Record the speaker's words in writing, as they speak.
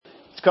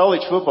It's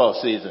college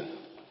football season.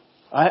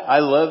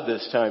 I love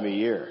this time of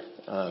year.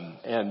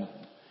 And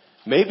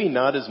maybe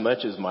not as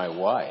much as my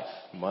wife.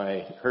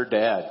 Her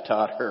dad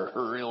taught her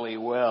really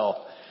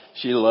well.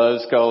 She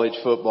loves college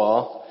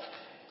football.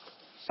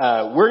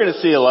 We're going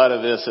to see a lot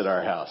of this at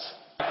our house.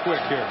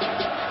 Quick here.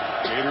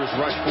 Gators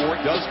rush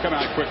forward, does come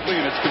out quickly,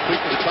 and it's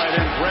complete to the tight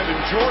end,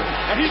 Brandon Jordan.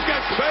 And he's got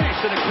space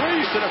and a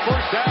crease and a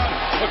first down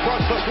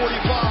across the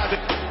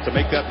 45 to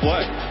make that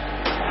play.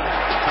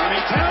 Tommy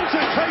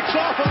Townsend takes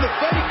off on the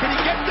fake. Can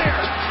he get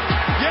there?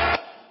 Yeah.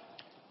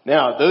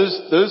 Now,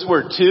 those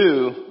were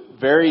two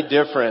very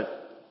different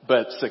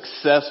but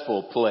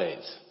successful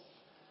plays.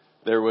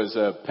 There was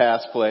a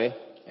pass play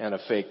and a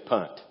fake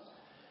punt.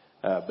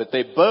 But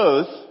they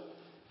both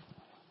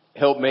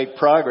helped make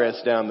progress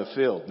down the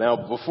field.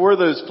 Now, before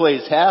those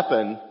plays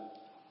happened,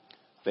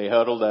 they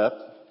huddled up.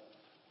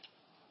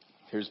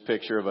 Here's a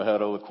picture of a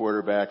huddle. The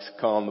quarterback's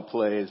calling the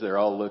plays. They're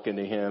all looking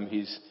to him.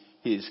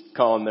 He's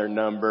calling their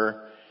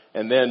number.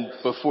 And then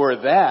before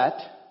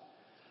that,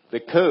 the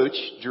coach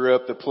drew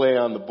up the play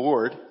on the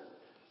board.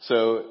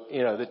 So,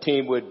 the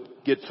team would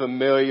get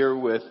familiar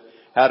with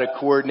how to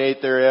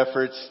coordinate their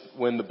efforts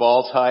when the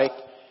ball's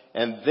hiked.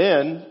 And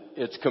then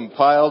it's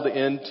compiled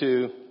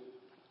into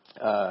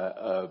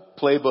a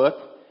playbook.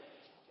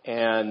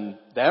 And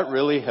that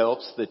really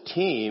helps the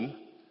team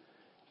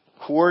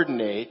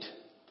coordinate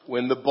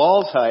when the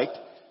ball's hiked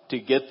to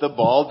get the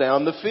ball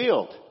down the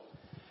field.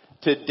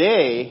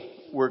 Today,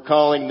 we're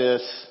calling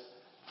this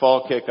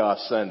Fall Kickoff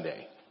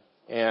Sunday.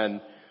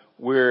 And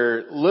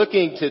we're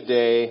looking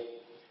today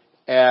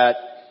at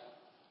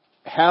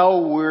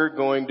how we're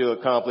going to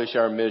accomplish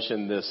our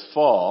mission this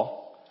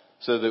fall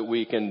so that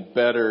we can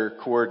better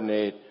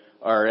coordinate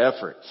our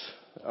efforts.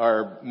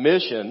 Our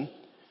mission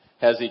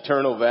has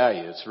eternal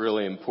value. It's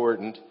really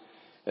important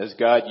as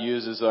God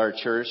uses our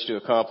church to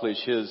accomplish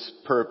His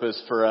purpose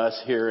for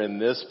us here in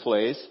this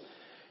place.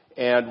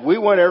 And we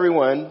want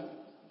everyone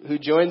who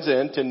joins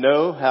in to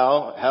know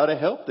how to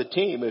help the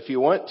team, if you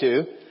want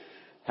to,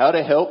 how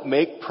to help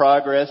make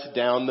progress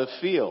down the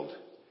field.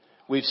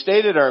 We've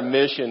stated our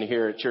mission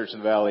here at Church in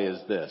the Valley as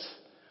this.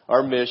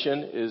 Our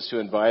mission is to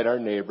invite our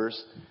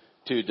neighbors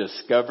to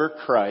discover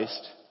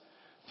Christ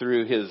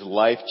through His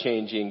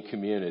life-changing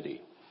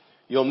community.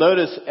 You'll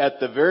notice at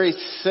the very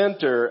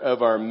center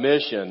of our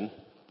mission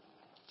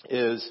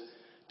is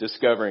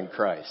discovering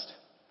Christ.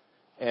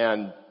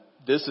 And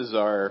this is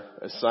our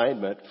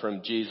assignment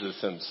from Jesus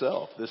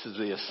Himself. This is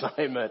the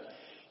assignment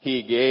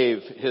He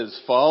gave His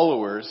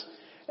followers.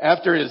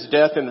 After His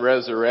death and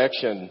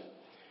resurrection,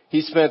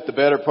 He spent the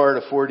better part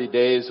of 40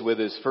 days with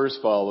His first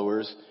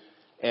followers,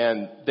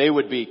 and they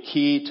would be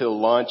key to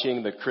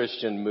launching the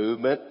Christian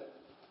movement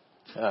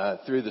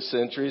through the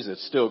centuries.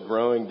 It's still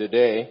growing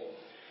today.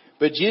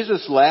 But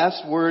Jesus'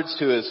 last words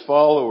to His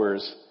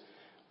followers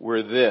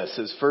were this,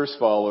 His first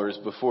followers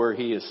before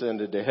He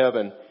ascended to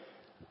heaven.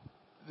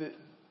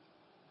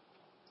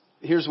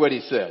 Here's what He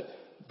said.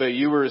 But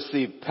you will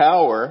receive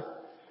power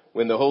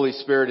when the Holy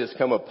Spirit has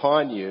come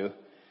upon you,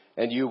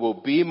 and you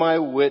will be my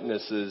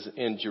witnesses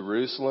in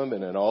Jerusalem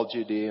and in all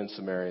Judea and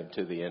Samaria and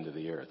to the end of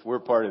the earth. We're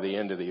part of the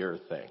end of the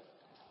earth thing.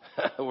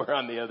 We're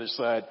on the other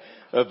side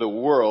of the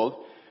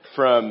world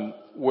from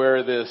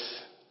where this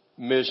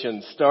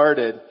mission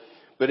started.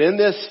 But in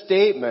this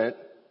statement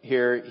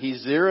here, He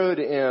zeroed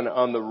in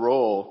on the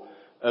role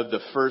of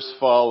the first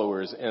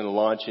followers in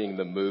launching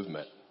the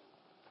movement.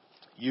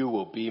 You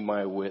will be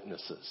my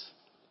witnesses.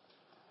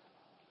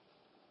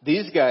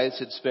 These guys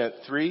had spent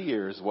 3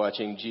 years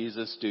watching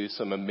Jesus do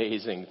some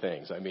amazing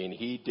things. I mean,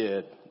 He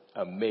did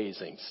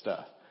amazing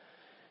stuff.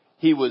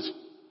 He was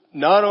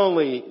not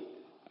only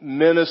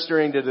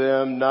ministering to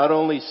them, not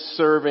only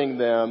serving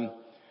them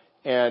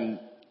and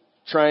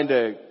trying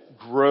to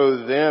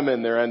grow them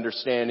in their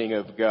understanding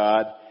of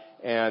God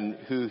and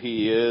who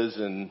He is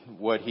and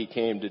what He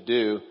came to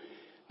do.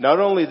 Not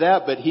only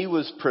that, but He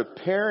was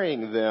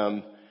preparing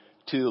them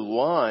to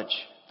launch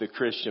the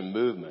Christian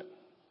movement.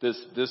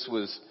 This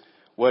was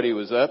what He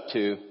was up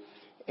to.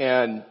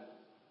 And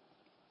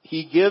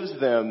He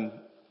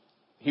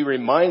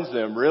reminds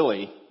them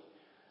really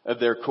of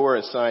their core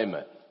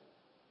assignment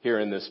here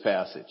in this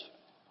passage,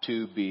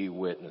 to be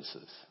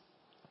witnesses.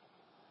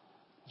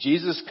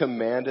 Jesus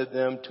commanded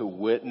them to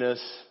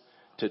witness,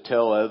 to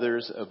tell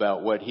others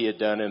about what He had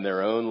done in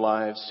their own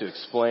lives, to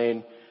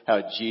explain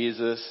how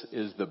Jesus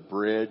is the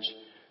bridge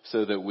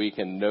so that we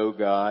can know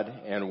God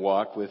and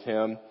walk with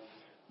Him.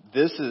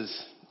 This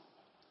is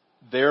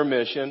their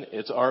mission.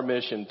 It's our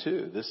mission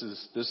too. This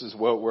is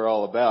what we're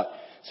all about.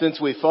 Since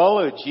we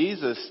follow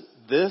Jesus,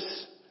 this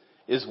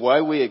is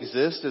why we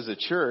exist as a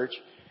church.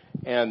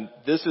 And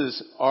this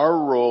is our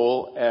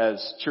role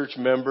as church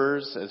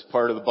members, as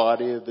part of the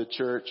body of the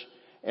church,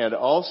 and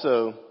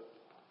also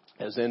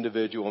as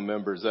individual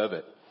members of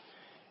it.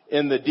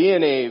 In the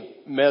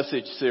DNA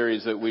message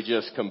series that we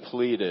just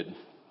completed,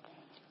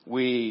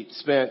 we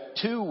spent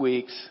 2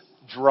 weeks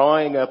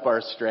drawing up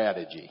our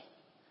strategy.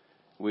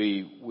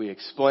 We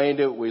explained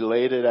it, we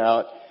laid it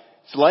out.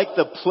 It's like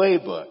the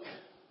playbook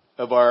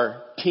of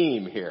our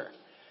team here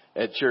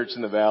at Church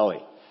in the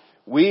Valley.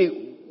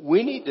 We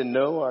need to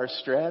know our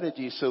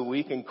strategy so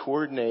we can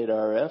coordinate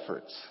our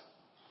efforts.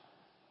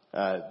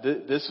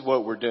 This is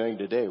what we're doing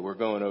today. We're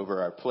going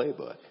over our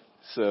playbook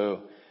so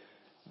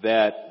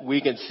that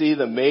we can see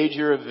the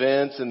major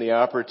events and the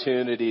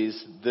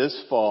opportunities this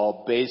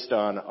fall based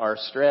on our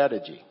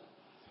strategy.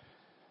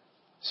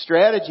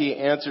 Strategy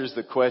answers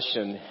the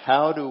question,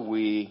 how do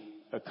we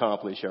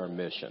accomplish our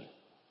mission?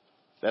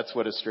 That's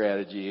what a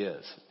strategy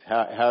is.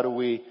 How do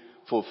we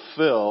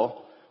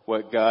fulfill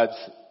what God's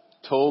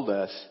told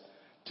us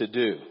to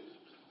do?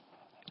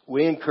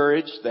 We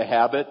encourage the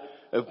habit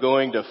of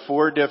going to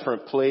 4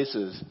 different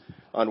places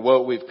on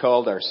what we've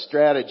called our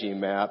strategy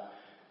map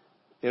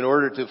in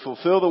order to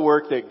fulfill the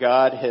work that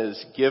God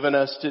has given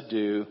us to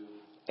do,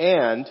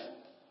 and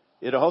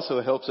it also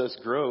helps us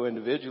grow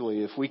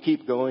individually if we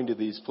keep going to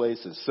these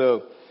places.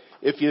 So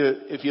if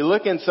you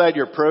look inside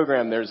your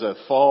program, there's a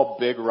fall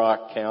Big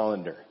Rock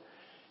calendar.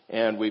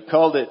 And we've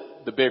called it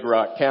the Big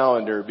Rock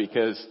calendar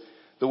because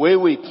the way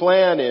we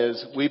plan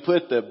is we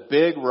put the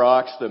big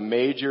rocks, the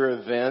major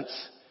events,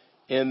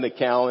 in the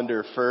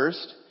calendar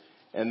first,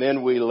 and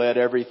then we let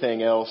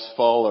everything else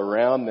fall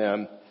around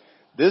them.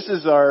 This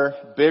is our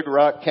Big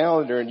Rock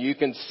calendar, and you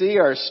can see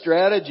our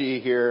strategy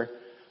here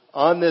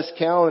on this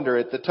calendar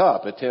at the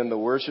top. Attend the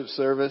worship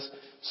service,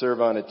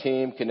 serve on a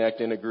team, connect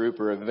in a group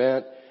or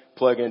event,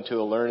 plug into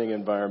a learning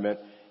environment.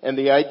 And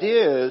the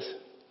idea is,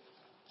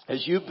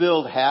 as you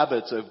build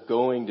habits of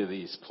going to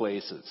these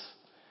places,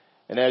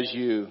 and as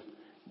you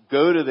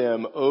go to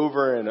them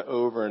over and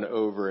over and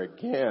over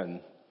again,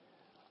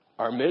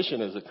 our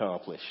mission is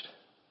accomplished,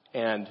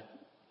 and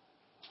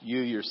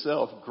you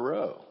yourself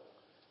grow.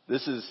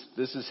 This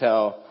is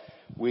how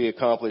we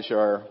accomplish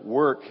our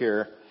work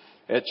here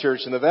at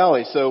Church in the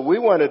Valley. So we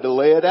wanted to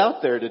lay it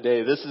out there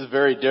today. This is a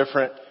very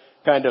different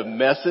kind of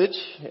message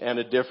and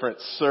a different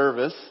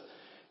service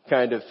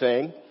kind of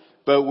thing.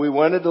 But we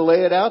wanted to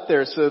lay it out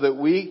there so that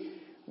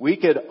we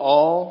could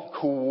all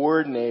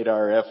coordinate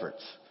our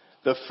efforts.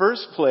 The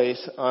first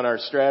place on our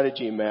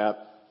strategy map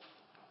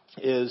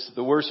is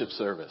the worship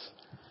service.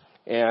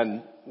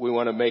 And we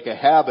want to make a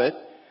habit,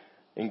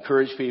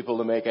 encourage people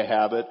to make a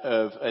habit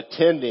of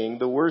attending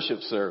the worship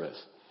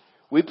service.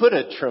 We put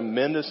a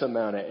tremendous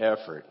amount of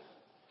effort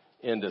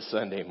into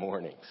Sunday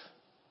mornings.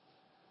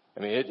 I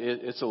mean,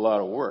 it's a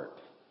lot of work.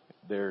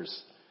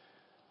 There's,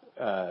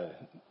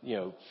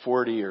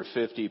 40 or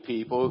 50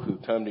 people who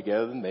come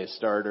together and they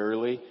start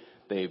early.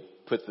 They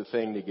put the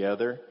thing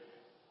together.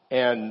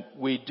 And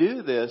we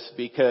do this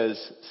because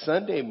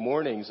Sunday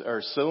mornings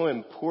are so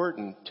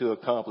important to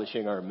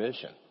accomplishing our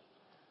mission.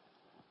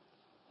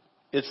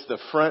 It's the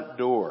front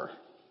door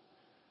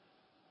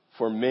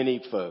for many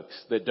folks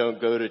that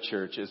don't go to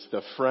church. It's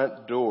the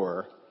front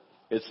door.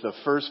 It's the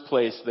first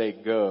place they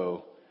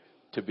go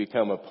to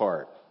become a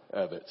part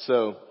of it.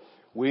 So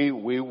we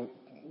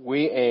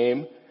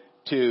aim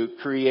to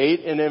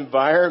create an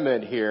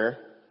environment here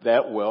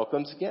that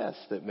welcomes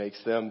guests, that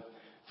makes them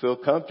feel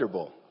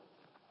comfortable.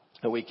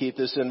 And we keep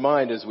this in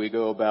mind as we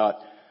go about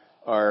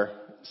our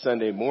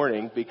Sunday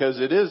morning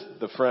because it is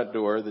the front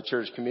door of the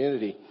church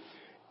community.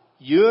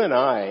 You and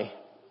I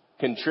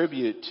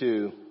contribute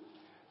to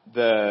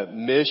the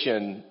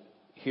mission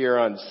here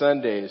on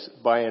Sundays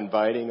by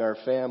inviting our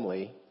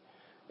family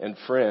and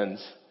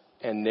friends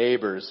and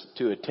neighbors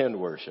to attend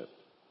worship,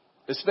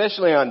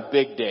 especially on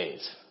big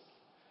days.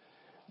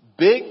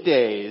 Big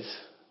days,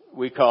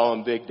 we call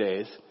them big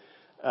days,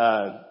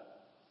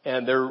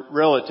 and they're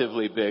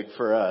relatively big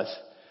for us.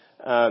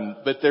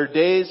 But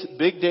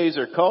big days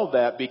are called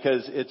that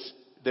because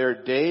there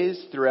are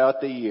days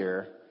throughout the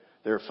year,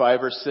 there are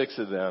 5 or 6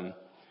 of them,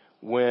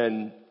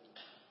 when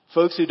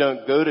folks who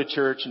don't go to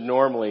church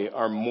normally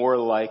are more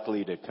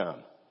likely to come.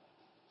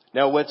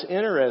 Now, what's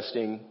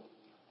interesting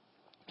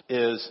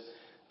is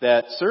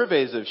that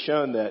surveys have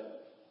shown that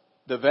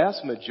the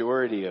vast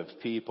majority of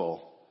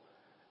people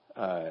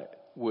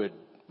would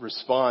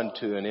respond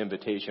to an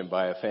invitation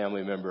by a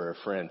family member or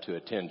friend to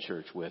attend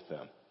church with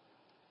them.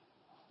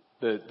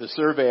 The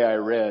survey I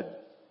read,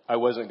 I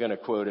wasn't going to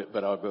quote it,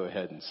 but I'll go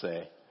ahead and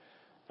say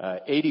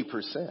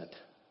 80%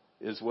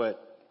 is what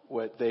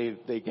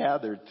they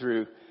gathered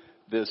through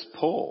this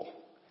poll.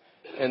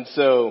 And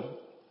so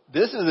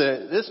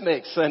this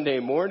makes Sunday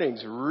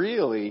mornings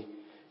really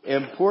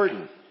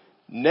important.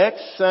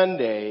 Next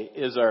Sunday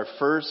is our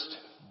first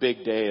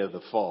big day of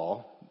the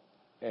fall,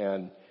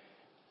 and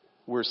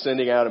we're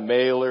sending out a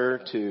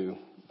mailer to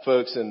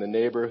folks in the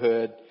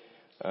neighborhood.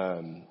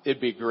 It'd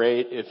be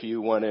great if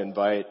you want to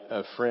invite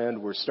a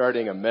friend. We're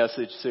starting a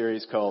message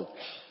series called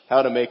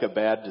How to Make a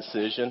Bad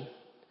Decision.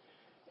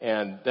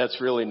 And that's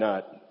really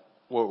not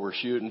what we're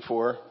shooting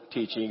for,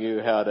 teaching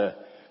you how to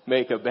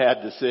make a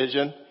bad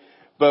decision.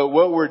 But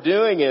what we're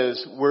doing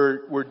is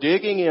we're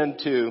digging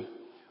into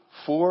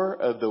 4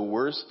 of the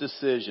worst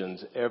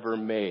decisions ever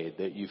made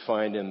that you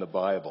find in the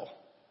Bible.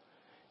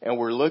 And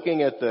we're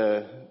looking at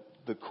the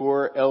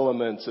core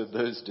elements of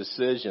those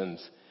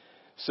decisions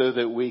so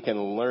that we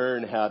can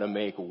learn how to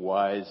make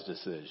wise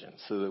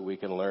decisions, so that we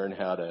can learn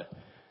how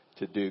to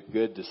to do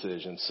good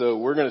decisions. So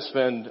we're going to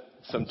spend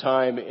some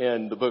time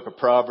in the book of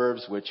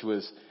Proverbs, which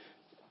was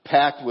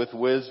packed with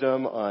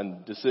wisdom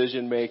on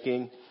decision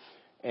making.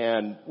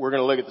 And we're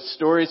going to look at the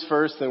stories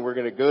first, then we're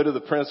going to go to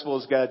the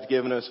principles God's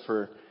given us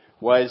for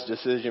wise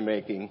decision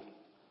making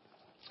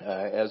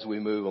as we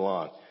move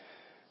along.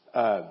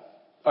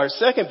 Our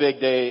second big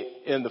day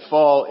in the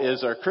fall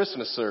is our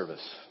Christmas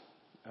service.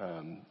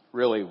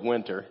 Really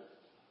winter,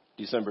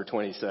 December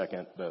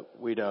 22nd, but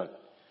we don't.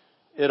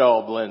 It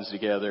all blends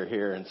together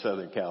here in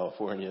Southern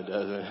California,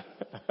 doesn't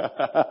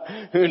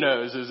it? Who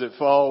knows? Is it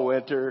fall,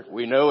 winter?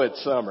 We know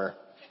it's summer.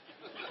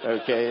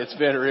 Okay, it's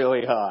been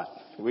really hot.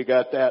 We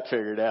got that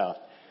figured out.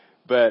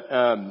 But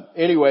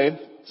anyway,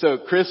 so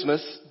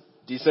Christmas,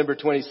 December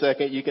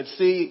 22nd, you can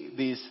see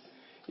these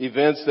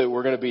events that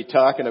we're going to be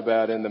talking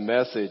about in the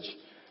message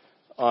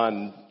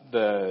on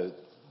the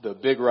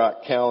Big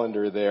Rock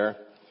calendar there.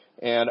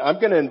 And I'm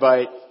going to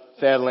invite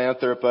Thad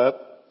Lanthrop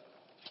up.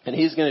 And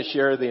he's going to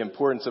share the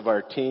importance of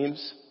our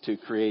teams to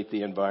create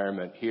the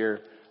environment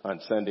here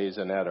on Sundays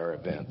and at our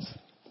events.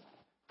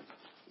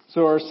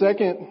 So our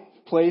second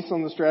place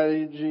on the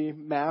strategy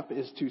map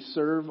is to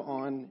serve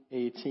on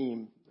a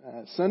team.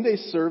 Sunday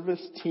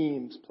service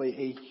teams play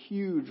a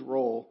huge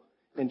role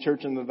in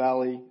Church in the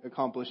Valley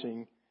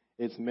accomplishing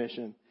its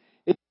mission.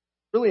 It's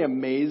really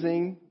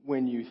amazing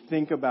when you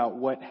think about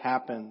what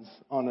happens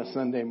on a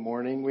Sunday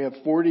morning. We have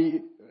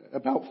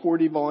about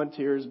 40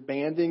 volunteers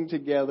banding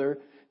together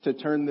to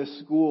turn this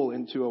school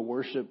into a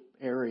worship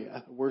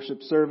area, a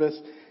worship service.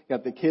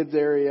 Got the kids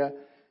area.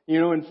 You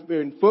know,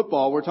 in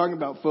football, we're talking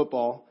about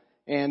football,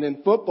 and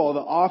in football,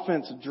 the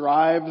offense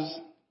drives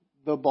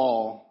the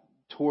ball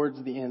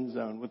towards the end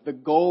zone with the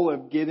goal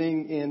of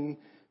getting in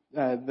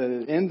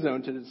the end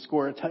zone to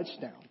score a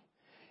touchdown.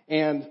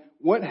 And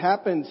what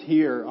happens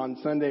here on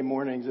Sunday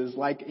mornings is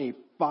like a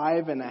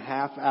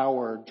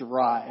 5.5-hour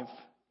drive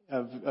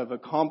of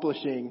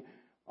accomplishing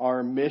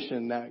our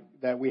mission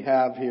that we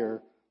have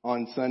here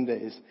on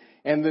Sundays.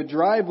 And the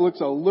drive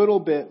looks a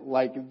little bit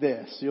like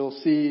this. You'll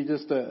see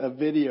just a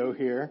video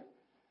here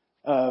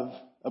of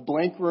a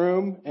blank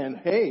room and,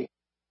 hey,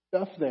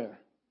 stuff there.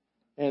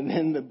 And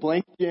then the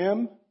blank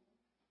gym.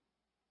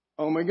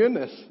 Oh my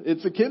goodness,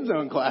 it's a Kids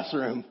Zone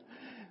classroom.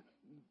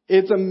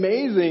 It's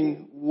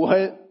amazing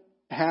what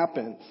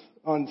happens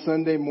on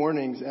Sunday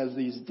mornings as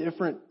these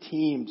different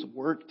teams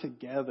work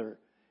together,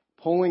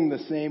 pulling the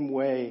same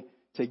way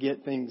to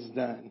get things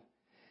done.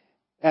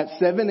 At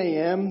 7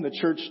 a.m., the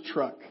church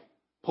truck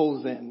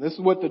pulls in. This is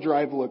what the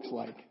drive looks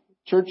like.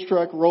 Church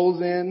truck rolls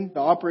in.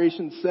 The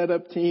operations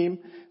setup team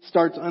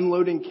starts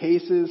unloading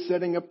cases,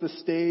 setting up the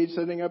stage,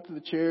 setting up the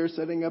chairs,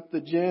 setting up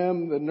the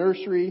gym, the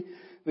nursery,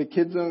 the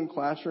Kids Zone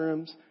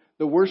classrooms.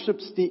 The worship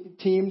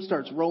team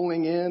starts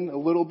rolling in a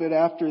little bit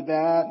after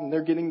that, and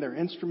they're getting their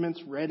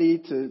instruments ready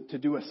to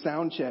do a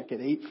sound check at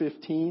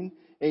 8:15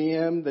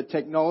 a.m. The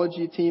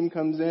technology team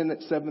comes in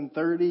at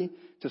 7:30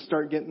 to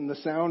start getting the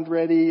sound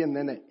ready, and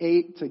then at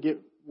 8 to get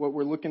what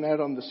we're looking at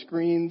on the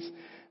screens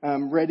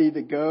ready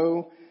to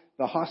go.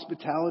 The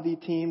hospitality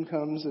team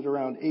comes at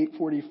around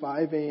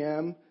 8:45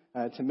 a.m.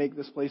 To make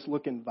this place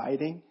look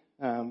inviting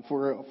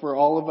for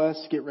all of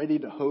us, get ready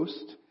to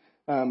host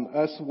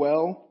us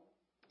well.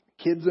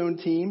 Kids Zone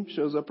team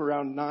shows up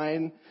around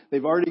 9.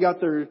 They've already got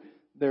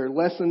their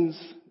lessons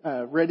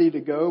ready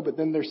to go, but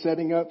then they're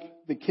setting up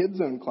the Kids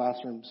Zone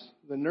classrooms.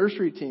 The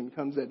nursery team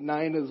comes at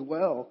 9 as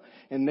well,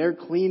 and they're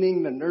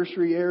cleaning the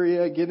nursery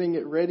area, getting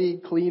it ready,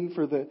 clean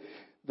for the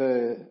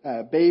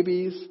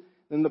babies.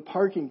 Then the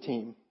parking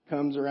team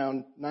comes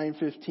around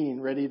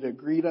 9:15, ready to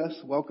greet us,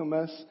 welcome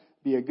us,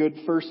 be a good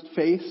first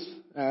face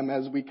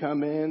as we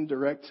come in,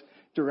 direct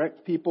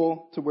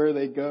people to where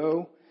they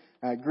go.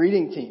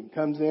 Greeting team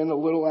comes in a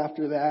little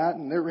after that,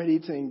 and they're ready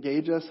to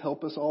engage us,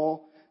 help us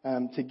all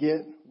to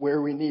get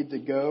where we need to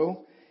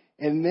go.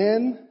 And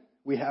then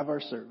we have our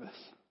service.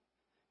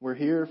 We're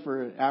here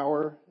for an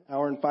hour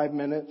and 5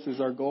 minutes is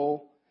our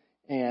goal,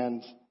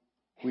 and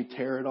we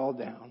tear it all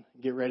down,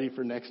 get ready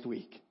for next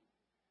week.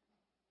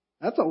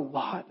 That's a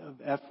lot of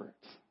effort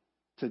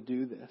to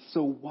do this.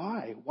 So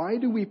why? Why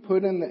do we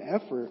put in the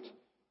effort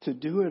to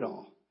do it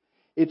all?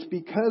 It's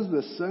because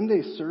the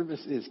Sunday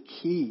service is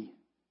key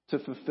to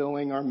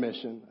fulfilling our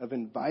mission of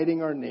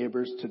inviting our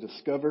neighbors to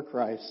discover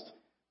Christ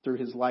through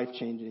his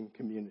life-changing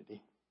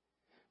community.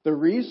 The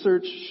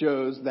research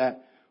shows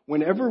that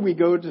whenever we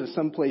go to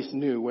someplace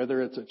new,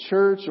 whether it's a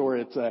church or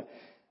it's a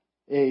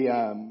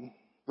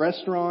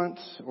restaurant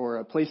or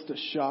a place to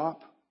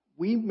shop,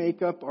 we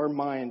make up our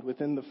mind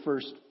within the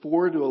first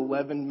 4 to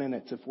 11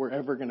 minutes if we're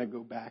ever going to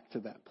go back to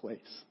that place.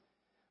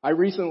 I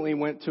recently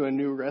went to a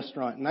new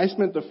restaurant, and I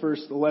spent the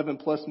first 11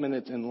 plus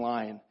minutes in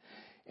line.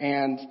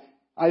 And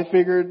I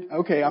figured,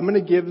 okay, I'm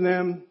going to give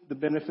them the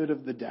benefit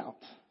of the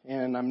doubt.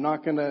 And I'm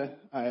not going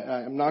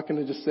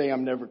to just say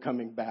I'm never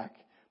coming back.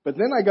 But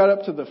then I got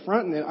up to the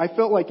front, and I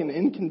felt like an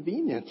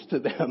inconvenience to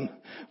them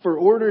for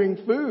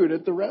ordering food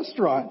at the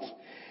restaurant.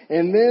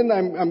 And then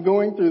I'm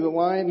going through the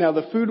line. Now,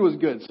 the food was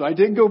good, so I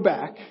did go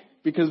back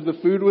because the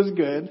food was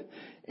good.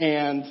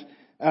 And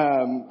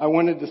I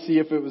wanted to see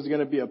if it was going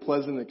to be a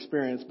pleasant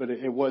experience, but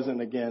it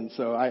wasn't again.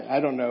 So I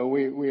don't know.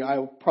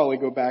 I'll probably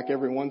go back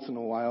every once in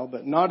a while,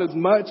 but not as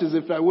much as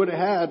if I would have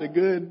had a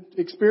good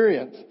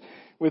experience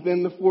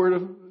within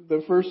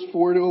the first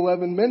 4 to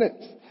 11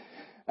 minutes.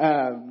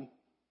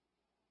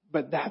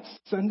 But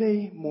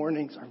Sunday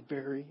mornings are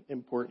very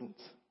important.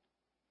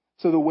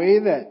 So the way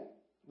that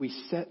we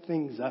set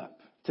things up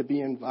to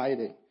be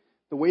inviting,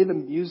 the way the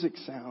music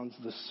sounds,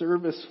 the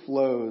service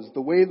flows,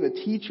 the way the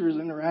teachers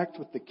interact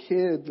with the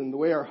kids, and the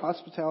way our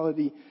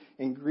hospitality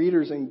and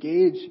greeters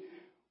engage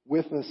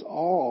with us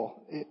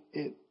all,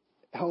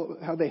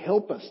 how they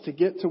help us to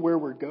get to where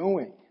we're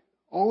going.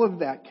 All of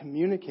that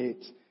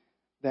communicates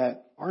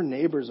that our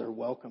neighbors are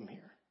welcome here.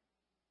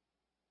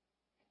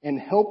 And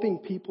helping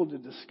people to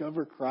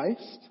discover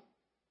Christ,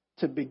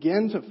 to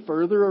begin to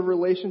further a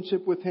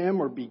relationship with Him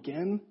or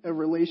begin a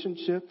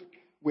relationship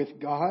with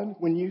God,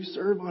 when you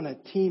serve on a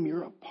team,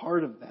 you're a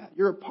part of that.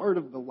 You're a part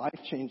of the life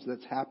change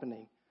that's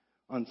happening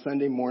on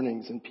Sunday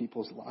mornings in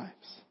people's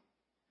lives.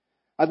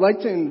 I'd like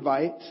to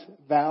invite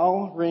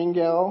Val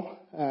Rangel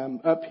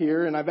up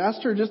here, and I've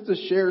asked her just to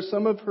share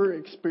some of her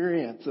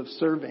experience of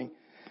serving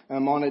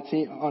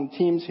on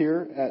teams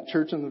here at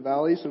Church in the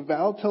Valley. So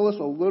Val, tell us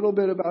a little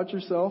bit about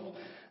yourself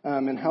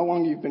and how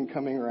long you've been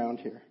coming around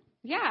here.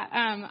 Yeah,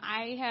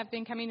 I have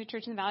been coming to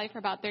Church in the Valley for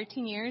about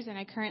 13 years, and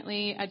I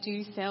currently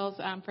do sales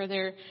for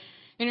their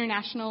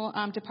international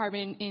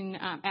department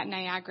at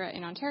Niagara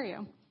in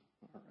Ontario.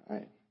 All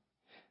right.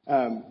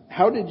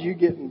 How did you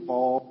get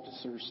involved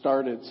or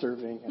started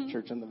serving at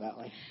Church in the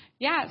Valley?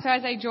 Yeah, so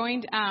as I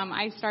joined,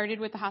 I started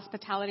with the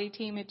hospitality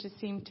team. It just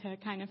seemed to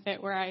kind of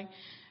fit where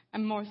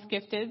I'm most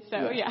gifted,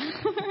 so yeah.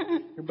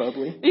 You're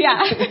bubbly. Yeah.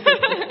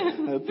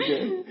 That's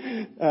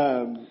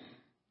good.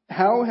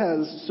 How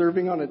has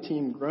serving on a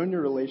team grown your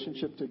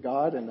relationship to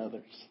God and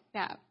others?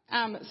 Yeah.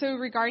 So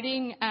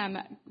regarding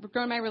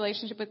growing my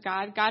relationship with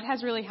God, God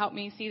has really helped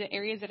me see the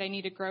areas that I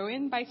need to grow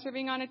in by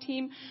serving on a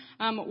team.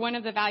 One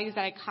of the values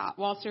that I caught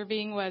while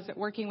serving was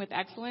working with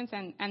excellence,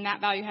 and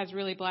that value has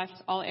really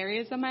blessed all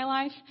areas of my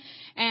life.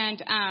 And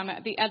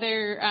the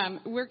other,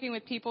 working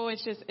with people,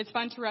 it's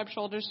fun to rub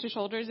shoulders to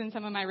shoulders, and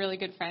some of my really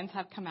good friends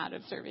have come out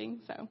of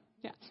serving. So,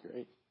 yeah. That's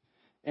great.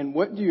 And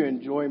what do you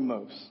enjoy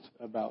most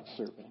about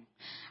serving?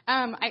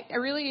 I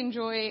really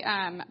enjoy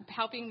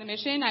helping the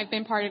mission. I've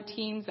been part of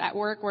teams at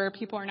work where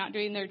people are not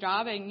doing their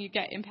job, and you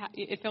get impact.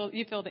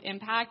 You feel the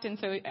impact, and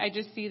so I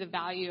just see the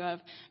value of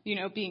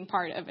being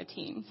part of a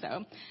team.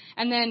 So,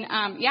 and then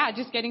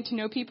just getting to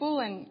know people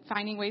and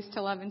finding ways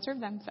to love and serve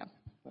them. So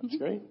that's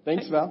great.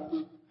 Thanks,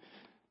 Val.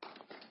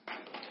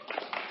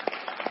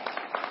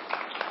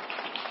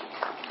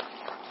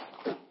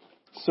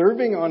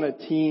 Serving on a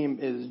team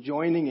is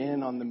joining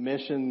in on the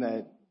mission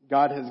that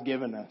God has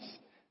given us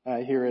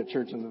here at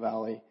Church in the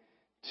Valley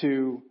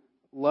to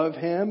love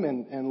Him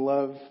and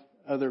love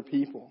other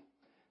people.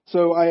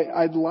 So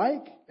I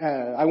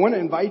want to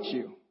invite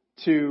you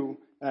to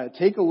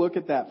take a look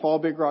at that Fall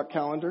Big Rock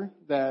calendar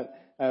that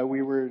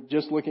we were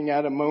just looking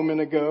at a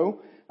moment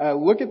ago.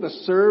 Look at the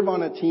Serve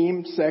on a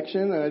Team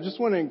section, and I just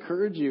want to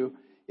encourage you,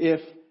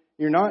 if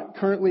you're not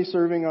currently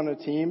serving on a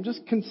team,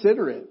 just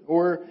consider it,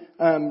 or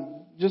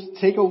just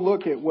take a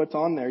look at what's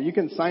on there. You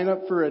can sign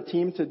up for a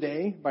team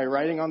today by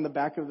writing on the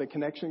back of the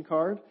connection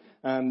card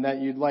that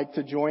you'd like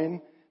to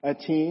join a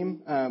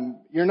team.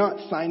 You're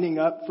not signing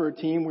up for a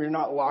team. We're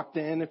not locked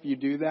in if you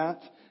do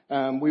that.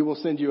 We will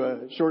send you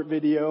a short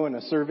video and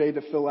a survey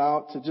to fill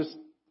out to just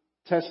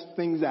test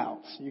things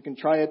out. You can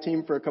try a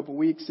team for a couple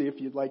weeks, see if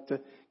you'd like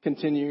to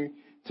continue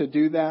to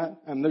do that.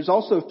 There's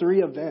also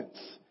 3 events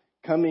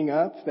coming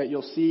up that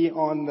you'll see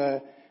on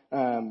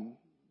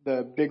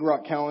the Big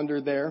Rock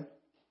calendar there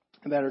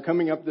that are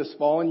coming up this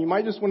fall. And you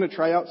might just want to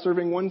try out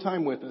serving one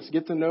time with us.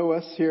 Get to know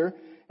us here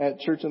at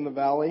Church in the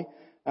Valley.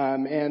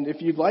 And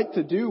if you'd like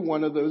to do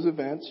one of those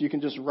events, you can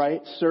just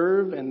write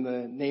serve and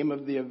the name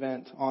of the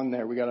event on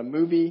there. We got a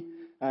movie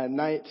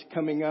night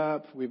coming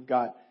up. We've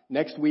got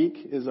next week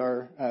is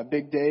our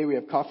big day. We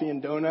have coffee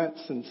and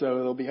donuts, and so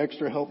there'll be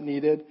extra help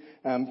needed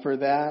for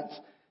that.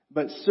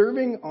 But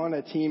serving on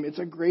a team, it's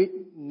a great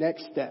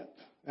next step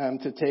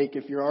to take.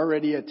 If you're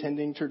already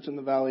attending Church in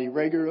the Valley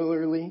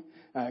regularly,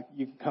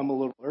 you can come a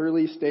little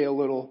early, stay a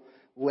little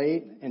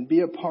late, and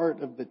be a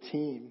part of the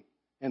team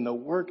and the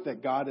work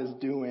that God is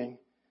doing,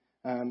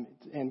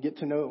 and get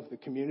to know the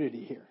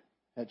community here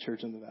at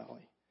Church in the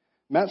Valley.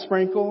 Matt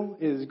Sprankle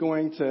is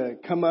going to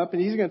come up,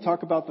 and he's going to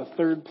talk about the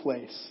 3rd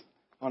place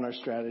on our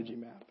strategy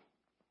map.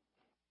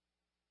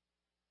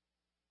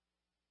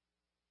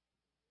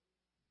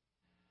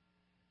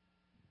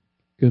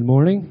 Good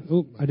morning.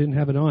 Oh, I didn't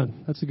have it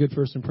on. That's a good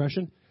first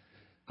impression.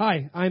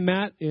 Hi, I'm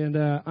Matt, and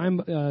I'm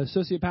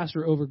associate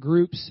pastor over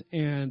groups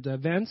and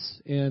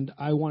events, and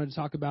I wanted to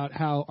talk about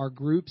how our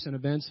groups and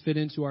events fit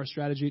into our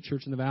strategy at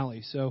Church in the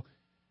Valley. So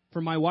for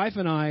my wife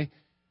and I,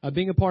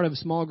 being a part of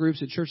small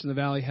groups at Church in the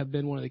Valley have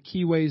been one of the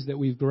key ways that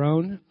we've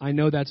grown. I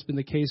know that's been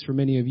the case for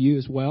many of you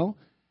as well.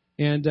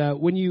 And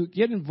when you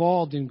get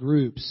involved in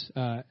groups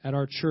at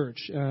our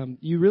church,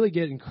 you really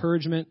get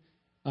encouragement.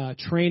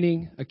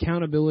 training,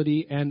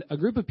 accountability, and a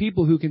group of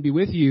people who can be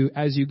with you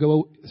as you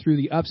go through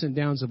the ups and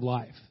downs of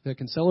life, that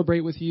can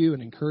celebrate with you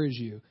and encourage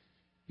you.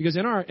 Because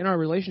in our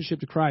relationship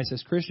to Christ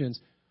as Christians,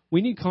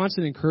 we need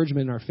constant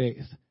encouragement in our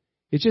faith.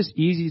 It's just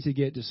easy to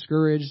get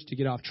discouraged, to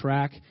get off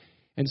track.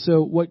 And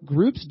so what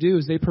groups do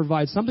is they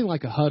provide something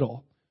like a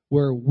huddle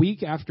where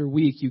week after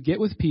week you get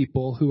with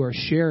people who are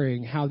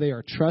sharing how they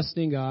are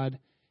trusting God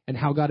and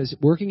how God is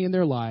working in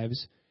their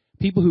lives,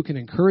 people who can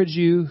encourage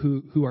you,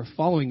 who are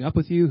following up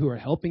with you, who are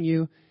helping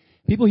you,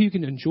 people who you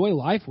can enjoy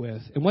life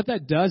with. And what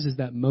that does is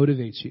that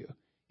motivates you.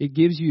 It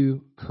gives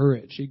you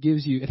courage.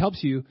 It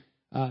helps you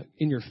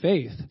in your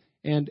faith.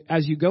 And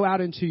as you go out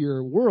into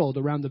your world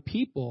around the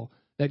people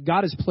that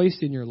God has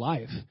placed in your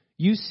life,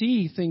 you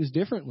see things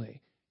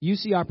differently. You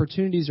see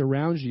opportunities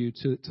around you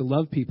to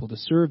love people, to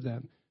serve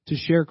them, to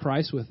share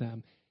Christ with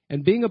them.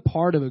 And being a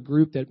part of a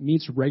group that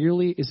meets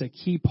regularly is a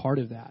key part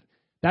of that.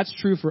 That's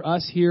true for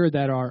us here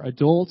that are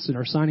adults and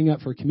are signing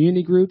up for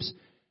community groups.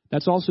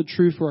 That's also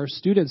true for our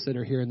students that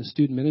are here in the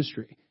student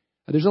ministry.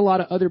 There's a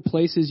lot of other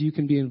places you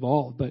can be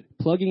involved, but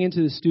plugging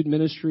into the student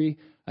ministry,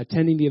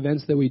 attending the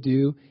events that we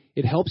do,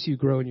 it helps you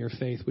grow in your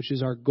faith, which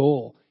is our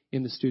goal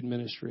in the student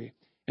ministry.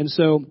 And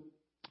so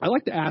I'd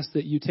like to ask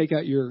that you take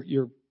out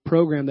your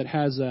program that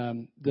has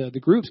the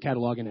groups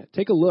catalog in it.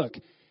 Take a look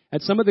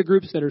at some of the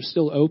groups that are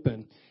still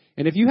open.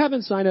 And if you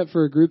haven't signed up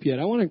for a group yet,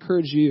 I want to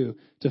encourage you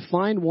to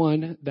find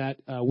one that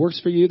works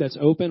for you, that's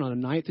open on a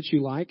night that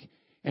you like,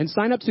 and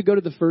sign up to go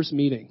to the first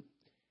meeting.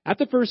 At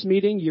the first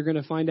meeting, you're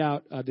going to find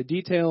out the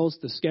details,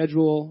 the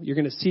schedule. You're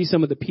going to see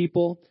some of the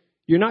people.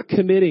 You're not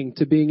committing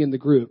to being in the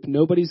group.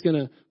 Nobody's going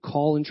to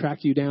call and track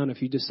you down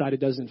if you decide it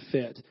doesn't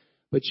fit.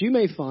 But you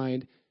may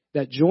find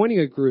that joining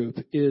a group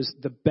is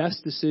the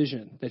best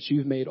decision that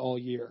you've made all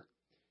year.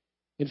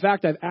 In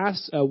fact, I've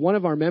asked one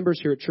of our members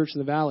here at Church in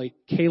the Valley,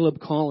 Caleb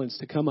Collins,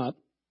 to come up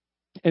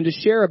and to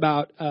share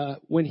about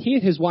when he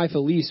and his wife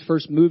Elise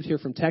first moved here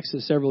from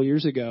Texas several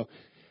years ago.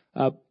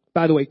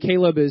 By the way,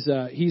 Caleb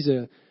he's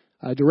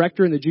a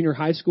director in the junior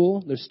high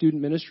school, their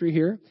student ministry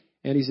here,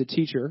 and he's a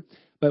teacher.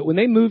 But when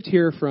they moved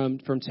here from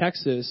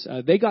Texas,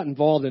 they got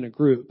involved in a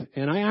group,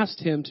 and I asked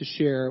him to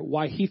share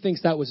why he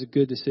thinks that was a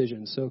good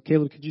decision. So,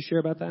 Caleb, could you share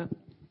about that?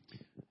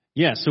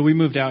 Yeah, so we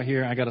moved out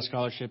here. I got a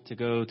scholarship to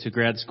go to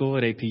grad school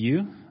at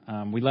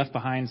APU. We left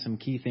behind some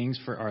key things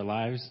for our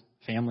lives,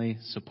 family,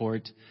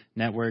 support,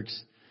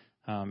 networks,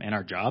 and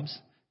our jobs.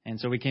 And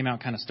so we came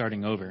out kind of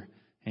starting over.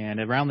 And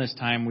around this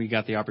time, we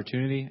got the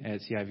opportunity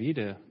at CIV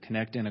to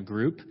connect in a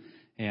group.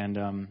 And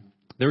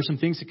there were some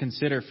things to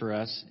consider for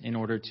us in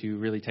order to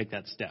really take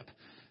that step.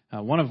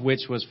 One of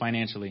which was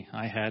financially.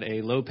 I had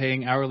a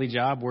low-paying hourly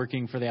job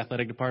working for the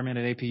athletic department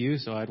at APU,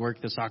 so I'd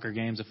work the soccer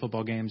games, the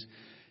football games,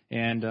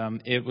 and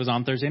it was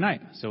on Thursday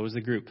night, so it was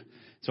the group.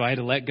 So I had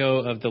to let go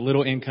of the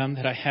little income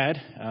that I had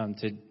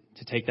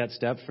to take that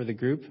step for the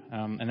group,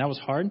 and that was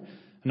hard.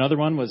 Another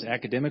one was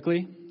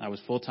academically. I was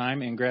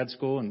full-time in grad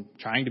school and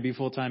trying to be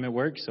full-time at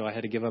work, so I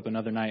had to give up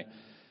another night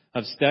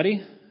of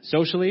study.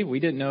 Socially, we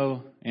didn't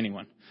know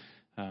anyone.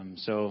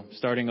 So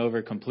starting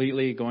over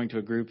completely, going to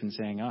a group and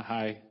saying, oh,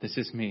 hi, this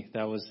is me.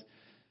 That was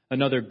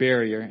another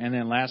barrier. And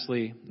then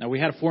lastly, we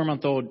had a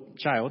 4-month-old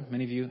child.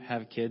 Many of you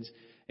have kids.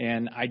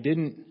 And I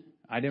didn't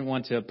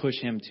want to push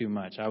him too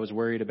much. I was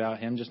worried about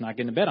him just not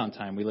getting to bed on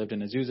time. We lived in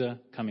Azusa,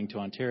 coming to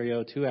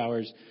Ontario, 2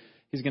 hours.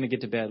 He's going to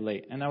get to bed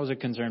late. And that was a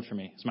concern for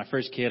me. It's my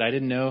first kid. I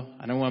didn't know.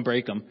 I don't want to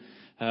break him.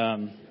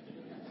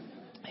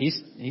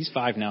 He's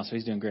 5 now, so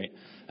he's doing great.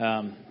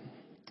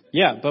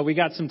 Yeah, but we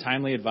got some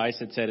timely advice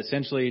that said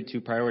essentially to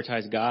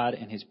prioritize God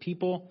and his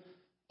people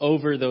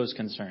over those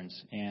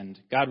concerns. And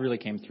God really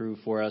came through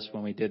for us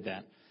when we did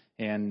that.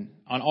 And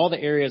on all the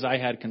areas I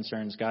had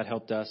concerns, God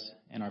helped us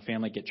and our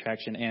family get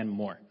traction and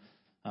more.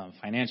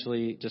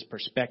 Financially, just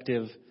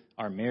perspective,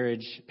 our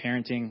marriage,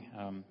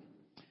 parenting.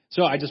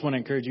 So I just want to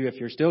encourage you, if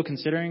you're still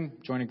considering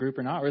joining a group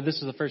or not, or this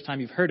is the first time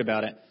you've heard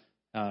about it,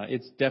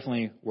 it's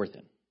definitely worth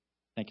it.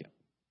 Thank you.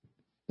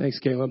 Thanks,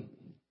 Caleb.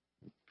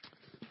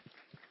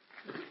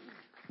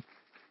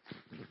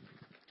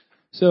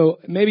 So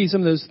maybe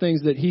some of those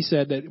things that he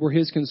said that were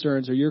his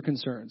concerns are your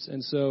concerns.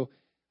 And so,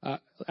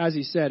 as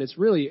he said,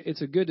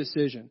 it's a good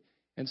decision.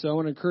 And so I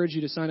want to encourage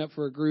you to sign up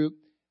for a group,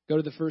 go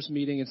to the first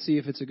meeting, and see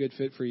if it's a good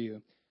fit for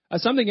you.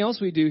 Something else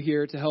we do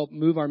here to help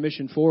move our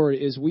mission forward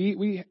is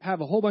we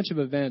have a whole bunch of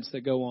events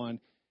that go on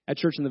at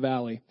Church in the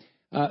Valley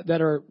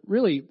that are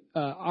really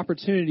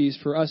opportunities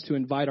for us to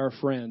invite our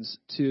friends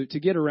to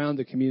get around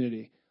the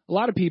community. A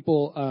lot of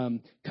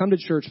people come to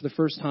church for the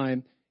first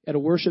time at a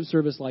worship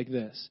service like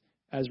this,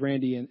 as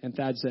Randy and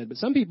Thad said. But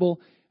some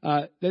people,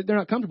 they're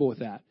not comfortable with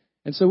that.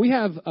 And so we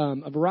have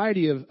a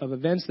variety of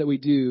events that we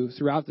do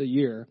throughout the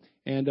year.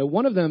 And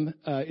one of them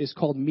is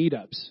called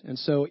meetups. And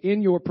so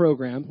in your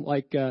program,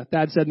 like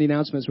Thad said in the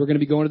announcements, we're going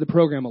to be going to the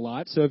program a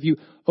lot. So if you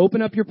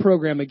open up your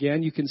program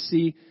again, you can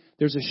see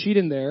there's a sheet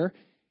in there.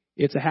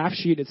 It's a half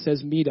sheet. It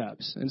says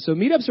meetups. And so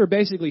meetups are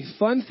basically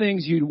fun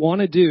things you'd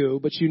want to do,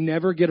 but you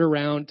never get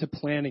around to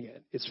planning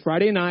it. It's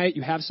Friday night.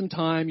 You have some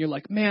time. You're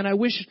like, man, I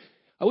wish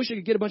I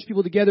could get a bunch of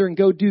people together and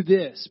go do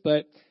this.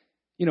 But,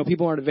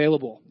 people aren't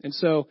available. And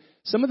so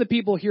some of the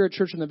people here at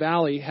Church in the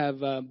Valley have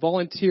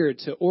volunteered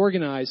to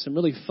organize some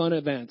really fun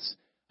events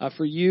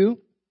for you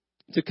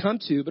to come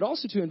to, but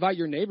also to invite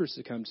your neighbors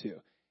to come to.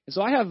 And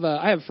so I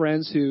have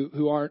friends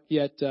who aren't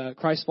yet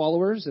Christ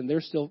followers, and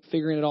they're still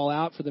figuring it all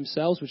out for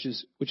themselves, which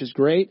is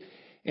great.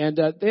 And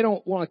they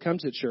don't want to come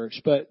to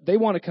church, but they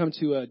want to come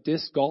to a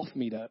disc golf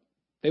meetup.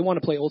 They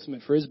want to play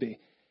ultimate frisbee.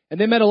 And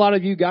they met a lot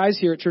of you guys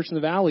here at Church in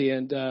the Valley,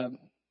 and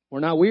we're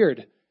not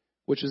weird,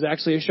 which is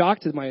actually a shock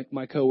to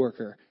my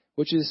coworker,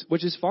 which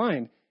is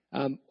fine.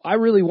 I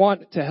really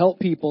want to help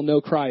people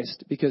know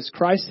Christ because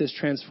Christ has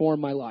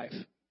transformed my life,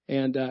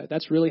 and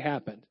that's really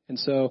happened. And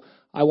so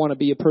I want to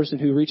be a person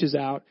who reaches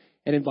out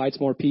and invites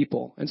more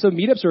people. And so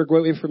meetups are a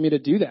great way for me to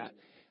do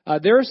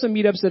that. There are some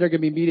meetups that are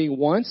going to be meeting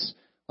once,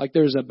 like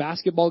there's a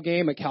basketball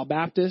game at Cal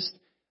Baptist,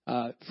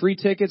 free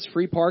tickets,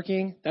 free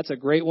parking. That's a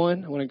great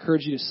one. I want to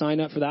encourage you to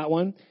sign up for that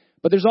one.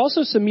 But there's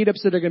also some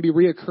meetups that are going to be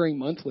reoccurring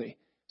monthly.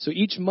 So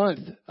each month,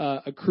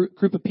 a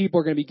group of people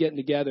are going to be getting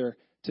together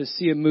to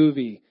see a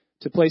movie,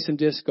 to play some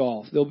disc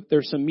golf.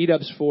 There's some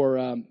meetups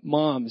for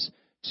moms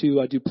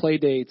to do play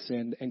dates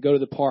and go to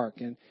the park.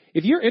 And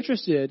if you're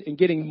interested in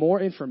getting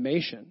more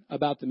information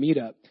about the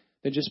meetup,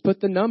 then just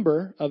put the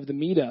number of the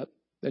meetup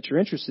that you're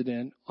interested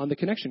in on the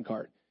connection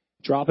card.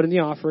 Drop it in the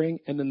offering,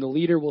 and then the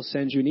leader will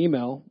send you an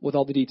email with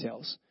all the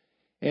details.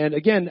 And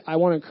again, I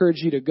want to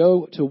encourage you to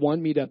go to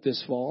one meetup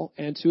this fall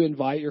and to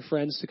invite your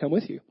friends to come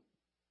with you.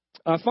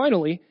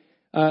 Finally,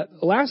 the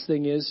last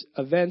thing is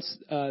events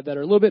that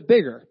are a little bit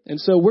bigger. And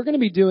so we're going to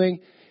be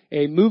doing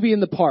a movie in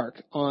the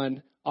park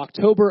on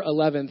October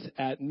 11th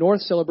at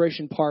North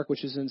Celebration Park,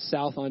 which is in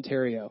South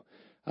Ontario.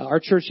 Our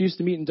church used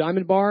to meet in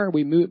Diamond Bar.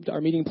 We moved our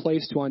meeting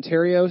place to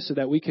Ontario so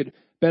that we could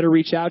better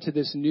reach out to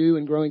this new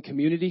and growing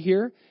community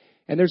here.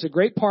 And there's a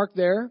great park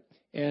there,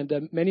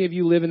 and many of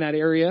you live in that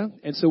area.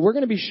 And so we're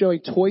going to be showing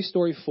Toy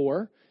Story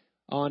 4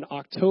 on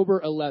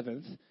October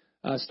 11th.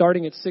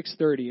 Starting at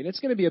 6:30, and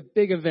it's going to be a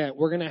big event.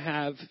 We're going to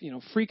have,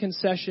 free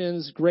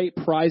concessions, great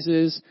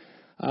prizes.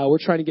 We're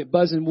trying to get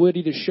Buzz and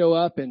Woody to show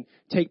up and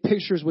take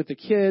pictures with the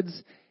kids,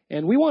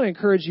 and we want to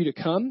encourage you to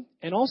come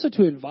and also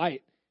to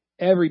invite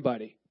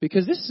everybody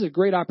because this is a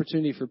great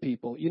opportunity for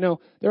people.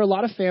 There are a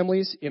lot of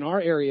families in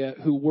our area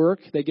who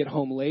work, they get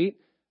home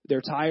late, they're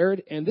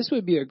tired, and this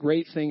would be a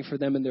great thing for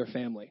them and their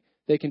family.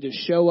 They can just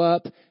show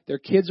up. Their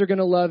kids are going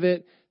to love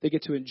it. They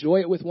get to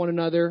enjoy it with one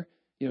another.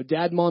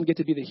 Dad and mom get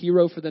to be the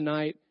hero for the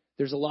night.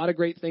 There's a lot of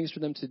great things for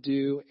them to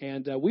do,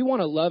 and we want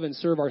to love and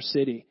serve our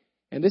city.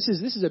 And this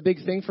is a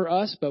big thing for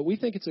us, but we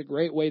think it's a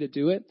great way to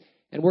do it.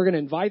 And we're going to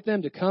invite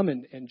them to come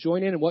and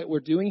join in what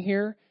we're doing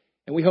here,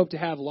 and we hope to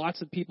have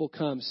lots of people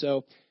come.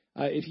 So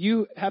if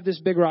you have this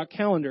Big Rock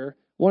calendar,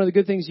 one of the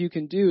good things you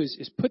can do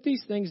is put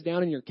these things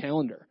down in your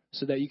calendar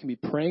so that you can be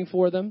praying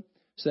for them,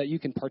 so that you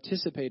can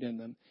participate in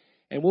them.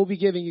 And we'll be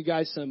giving you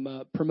guys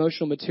some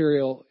promotional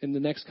material in the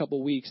next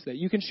couple weeks that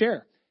you can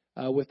share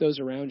with those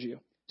around you.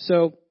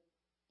 So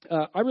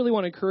I really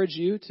want to encourage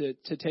you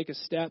to take a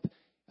step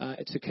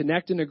to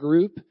connect in a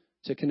group,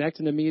 to connect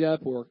in a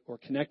meetup, or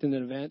connect in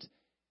an event.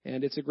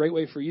 And it's a great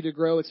way for you to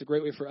grow. It's a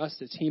great way for us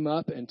to team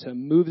up and to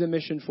move the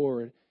mission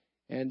forward.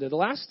 And the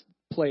last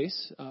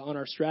place on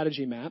our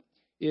strategy map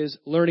is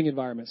learning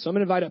environments. So I'm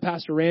going to invite up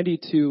Pastor Randy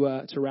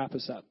to wrap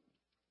us up.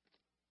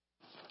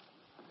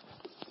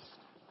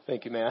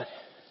 Thank you, Matt.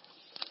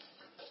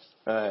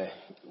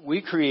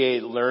 We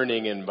create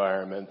learning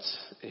environments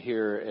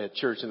here at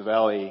Church in the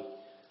Valley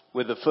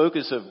with the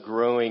focus of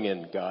growing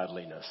in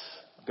godliness.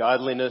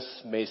 Godliness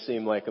may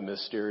seem like a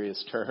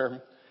mysterious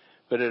term,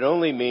 but it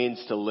only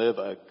means to live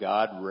a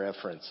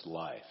God-referenced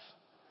life.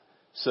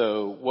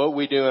 So what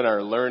we do in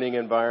our learning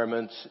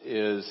environments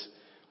is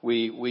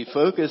we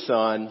focus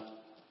on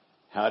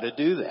how to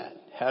do that.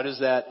 How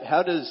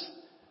does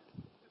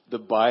the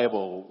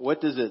Bible,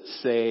 what does it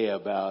say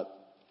about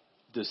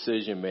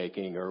decision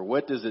making, or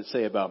what does it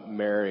say about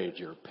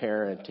marriage or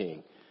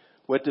parenting?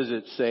 What does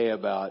it say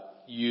about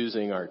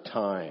using our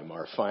time,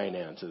 our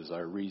finances,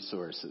 our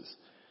resources?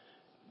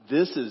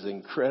 This is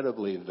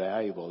incredibly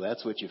valuable.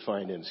 That's what you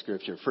find in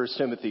Scripture. 1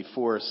 Timothy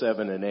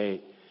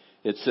 4:7-8,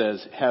 it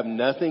says, have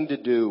nothing to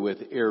do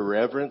with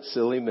irreverent,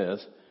 silly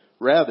myths.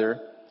 Rather,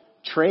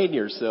 train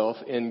yourself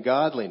in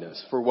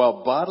godliness. For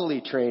while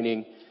bodily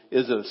training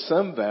is of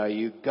some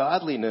value,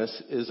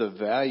 godliness is of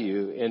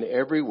value in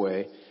every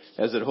way,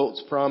 as it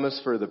holds promise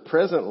for the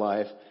present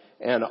life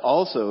and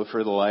also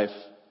for the life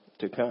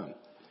to come.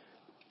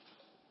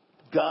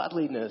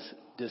 Godliness,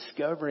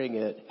 discovering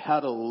it,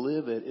 how to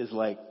live it, is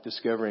like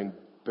discovering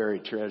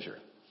buried treasure.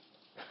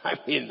 I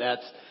mean,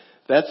 that's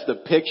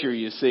the picture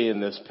you see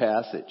in this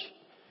passage.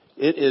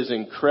 It is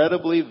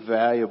incredibly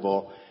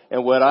valuable.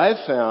 And what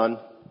I've found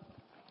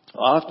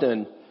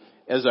often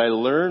as I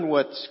learn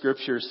what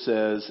Scripture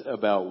says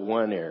about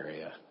one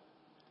area,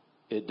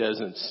 it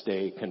doesn't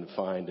stay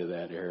confined to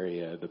that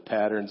area. The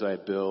patterns I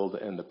build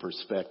and the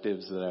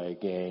perspectives that I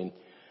gain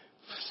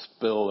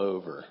spill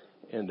over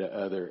into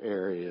other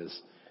areas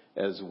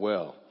as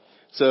well.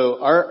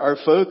 So our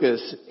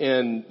focus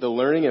in the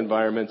learning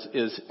environments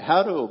is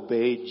how to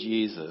obey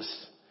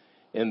Jesus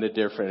in the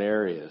different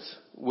areas,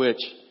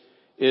 which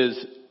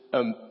is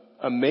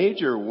a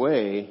major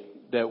way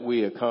that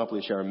we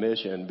accomplish our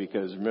mission,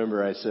 because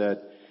remember I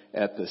said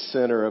at the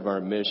center of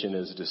our mission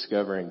is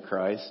discovering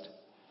Christ.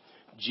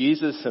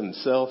 Jesus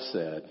himself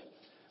said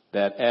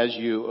that as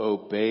you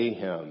obey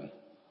him,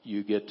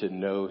 you get to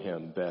know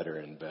him better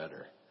and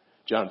better.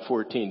 John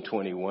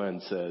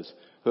 14:21 says,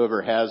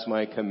 whoever has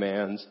my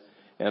commands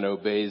and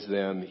obeys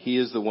them, he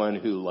is the one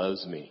who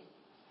loves me.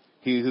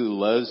 He who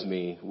loves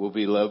me will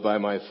be loved by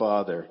my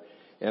Father,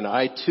 and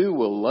I too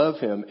will love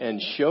him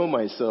and show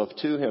myself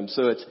to him.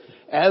 So it's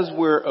as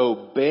we're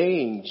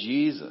obeying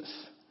Jesus,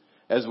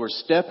 as we're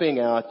stepping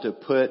out to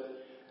put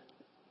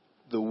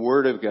the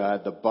Word of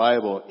God, the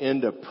Bible,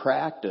 into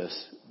practice,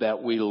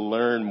 that we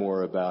learn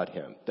more about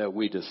him, that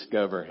we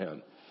discover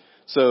him.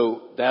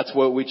 So that's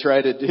what we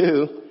try to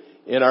do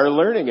in our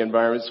learning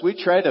environments.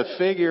 We try to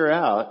figure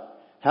out,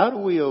 how do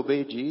we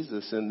obey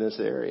Jesus in this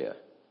area?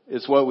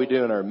 It's what we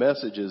do in our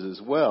messages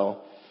as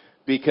well,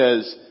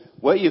 because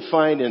what you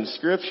find in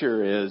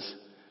Scripture is,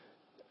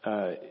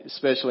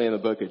 especially in the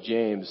book of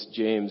James,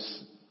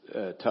 James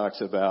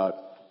talks about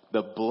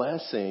the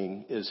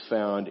blessing is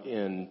found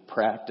in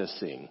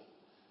practicing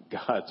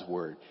God's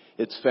Word.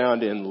 It's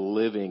found in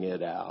living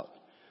it out.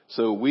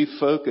 So we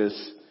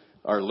focus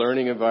our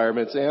learning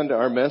environments and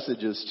our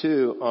messages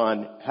too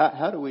on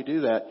how do we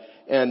do that.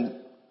 And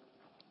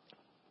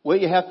what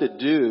you have to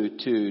do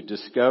to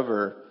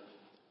discover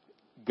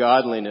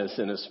godliness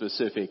in a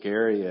specific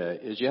area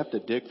is you have to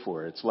dig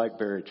for it. It's like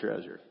buried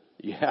treasure.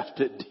 You have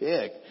to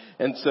dig.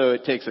 And so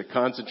it takes a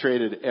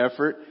concentrated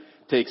effort,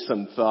 takes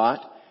some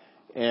thought,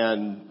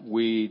 and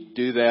we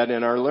do that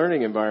in our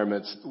learning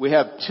environments. We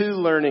have 2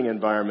 learning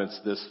environments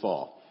this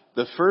fall.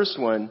 The first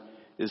one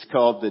is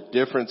called the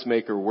Difference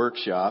Maker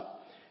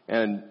Workshop,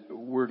 and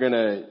we're going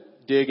to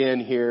dig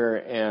in here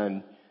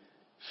and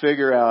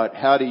figure out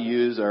how to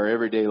use our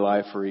everyday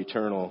life for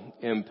eternal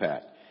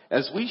impact.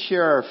 As we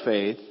share our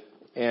faith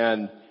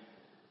and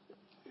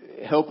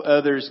help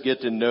others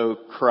get to know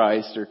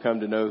Christ or come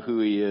to know who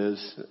he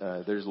is.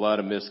 There's a lot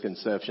of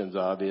misconceptions,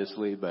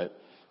 obviously, but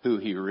who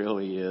he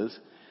really is.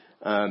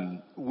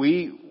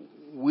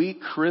 We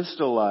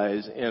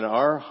crystallize in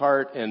our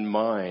heart and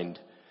mind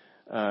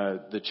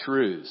the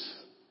truths.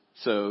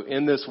 So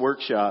in this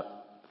workshop,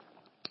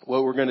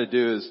 what we're going to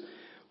do is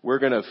we're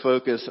going to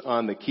focus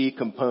on the key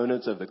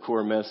components of the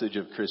core message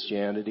of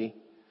Christianity.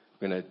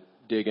 We're going to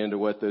dig into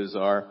what those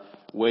are,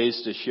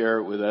 ways to share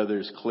it with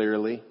others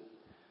clearly,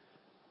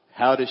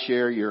 how to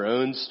share your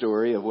own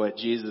story of what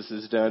Jesus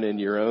has done in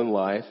your own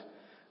life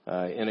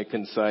in a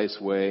concise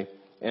way,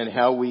 and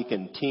how we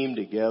can team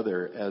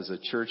together as a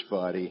church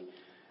body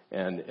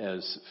and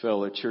as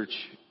fellow church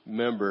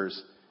members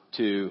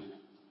to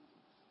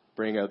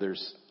bring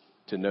others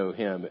to know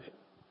him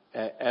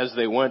as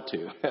they want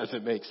to, as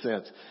it makes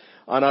sense.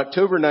 On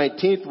October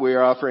 19th, we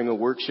are offering a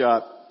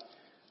workshop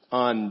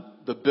on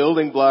the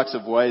building blocks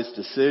of wise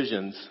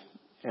decisions.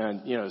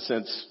 And,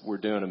 since we're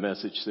doing a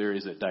message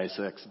series that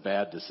dissects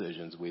bad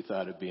decisions, we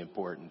thought it'd be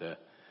important to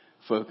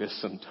focus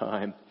some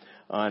time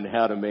on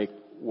how to make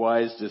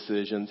wise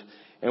decisions.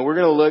 And we're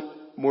going to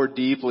look more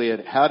deeply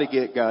at how to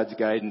get God's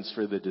guidance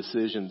for the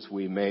decisions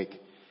we make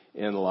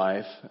in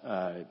life.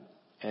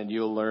 And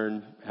you'll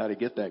learn how to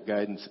get that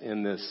guidance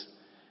in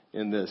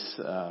this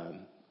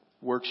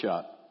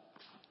workshop.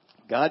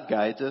 God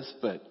guides us,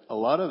 but a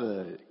lot of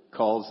the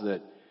calls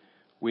that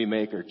we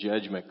make are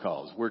judgment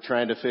calls. We're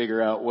trying to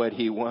figure out what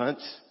he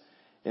wants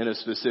in a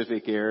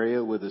specific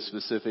area with a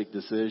specific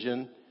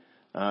decision.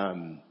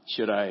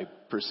 Should I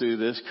pursue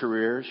this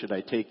career? Should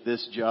I take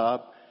this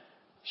job?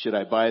 Should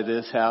I buy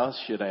this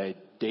house? Should I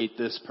date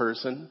this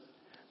person?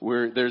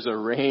 There's a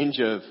range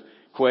of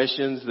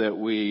questions that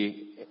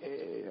we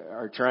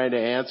are trying to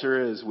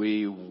answer as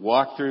we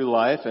walk through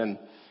life, and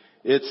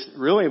it's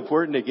really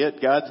important to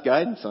get God's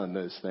guidance on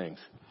those things.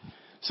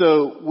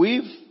 So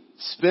we've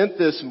spent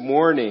this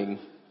morning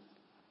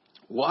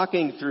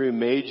walking through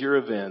major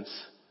events,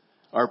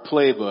 our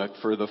playbook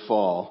for the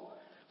fall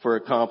for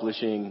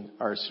accomplishing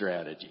our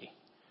strategy.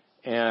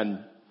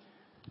 And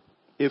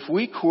if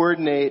we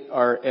coordinate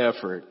our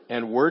effort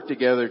and work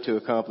together to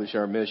accomplish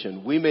our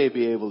mission, we may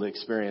be able to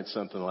experience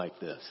something like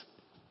this.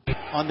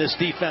 On this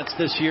defense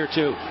this year,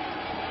 too.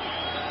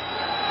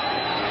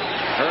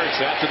 Hurts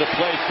after the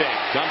play fake.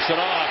 Dumps it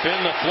off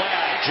in the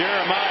flag.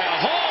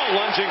 Jeremiah Hall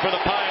lunging for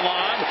the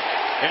pylon.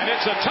 And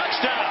it's a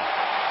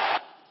touchdown.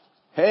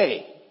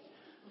 Hey,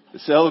 the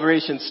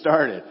celebration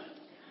started.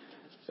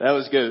 That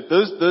was good.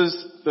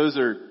 Those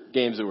are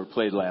games that were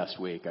played last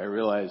week. I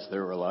realized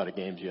there were a lot of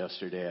games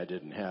yesterday I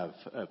didn't have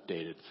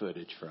updated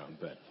footage from.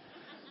 But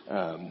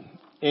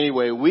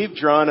anyway, we've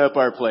drawn up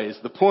our plays.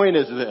 The point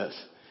is this.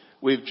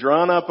 We've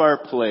drawn up our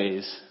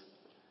plays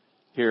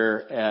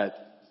here at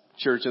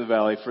Church in the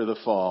Valley for the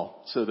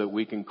fall so that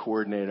we can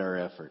coordinate our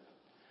effort.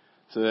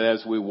 So that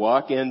as we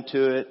walk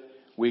into it,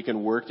 we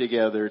can work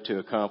together to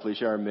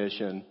accomplish our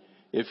mission.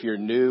 If you're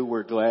new,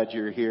 we're glad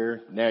you're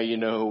here. Now you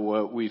know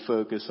what we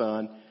focus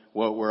on,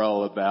 what we're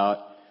all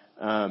about.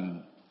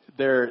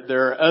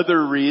 There are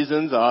other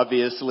reasons,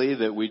 obviously,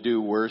 that we do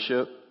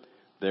worship.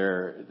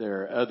 There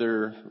are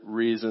other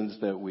reasons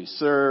that we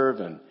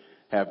serve and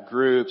have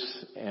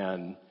groups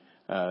and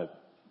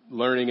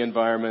learning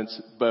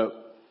environments,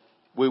 but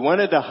we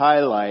wanted to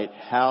highlight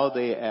how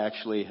they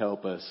actually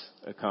help us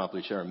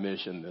accomplish our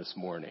mission this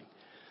morning.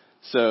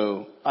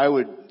 So I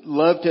would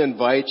love to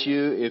invite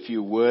you, if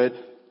you would,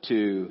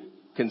 to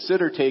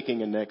consider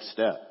taking a next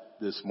step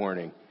this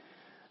morning.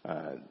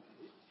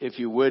 If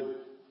you would,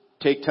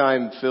 take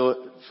time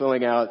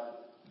filling out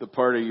the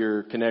part of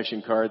your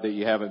connection card that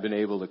you haven't been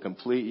able to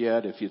complete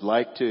yet, if you'd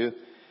like to.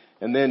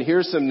 And then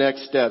here's some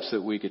next steps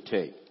that we could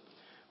take.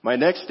 My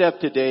next step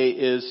today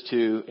is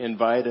to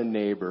invite a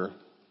neighbor,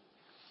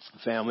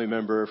 family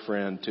member or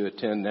friend to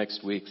attend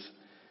next week's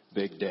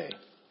big day.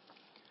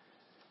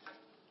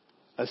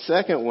 A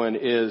second one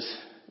is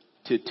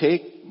to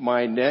take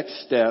my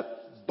next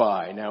step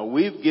by. Now,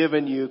 we've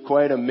given you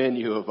quite a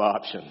menu of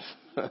options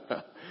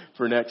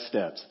for next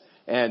steps.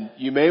 And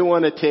you may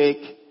want to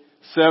take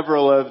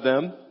several of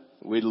them.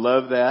 We'd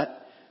love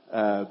that.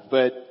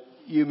 But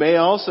you may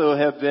also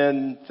have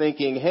been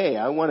thinking, hey,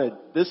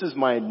 this is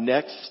my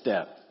next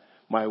step,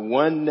 my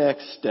one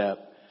next step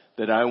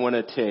that I want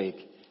to take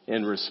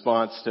in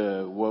response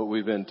to what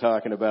we've been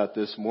talking about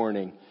this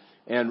morning.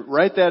 And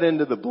write that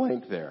into the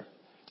blank there,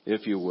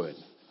 if you would.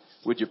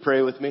 Would you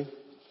pray with me?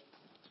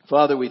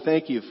 Father, we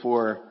thank you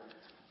for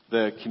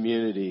the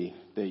community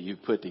that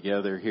you've put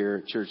together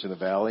here at Church in the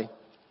Valley.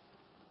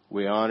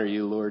 We honor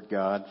you, Lord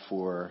God,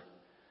 for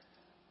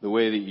the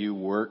way that you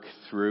work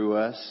through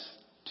us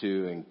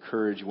to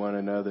encourage one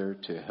another,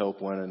 to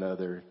help one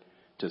another,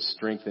 to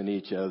strengthen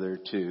each other,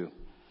 to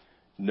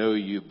know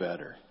you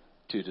better,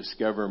 to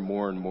discover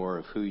more and more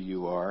of who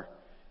you are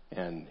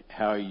and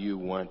how you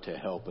want to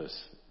help us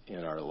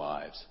in our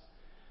lives.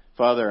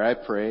 Father, I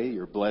pray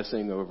your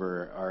blessing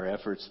over our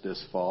efforts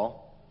this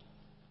fall,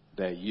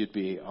 that you'd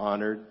be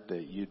honored,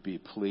 that you'd be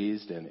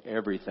pleased in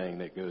everything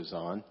that goes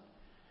on,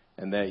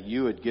 and that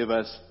you would give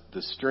us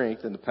the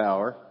strength and the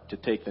power to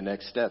take the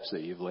next steps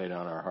that you've laid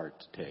on our heart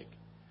to take.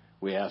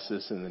 We ask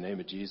this in the name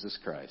of Jesus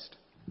Christ.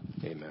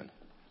 Amen.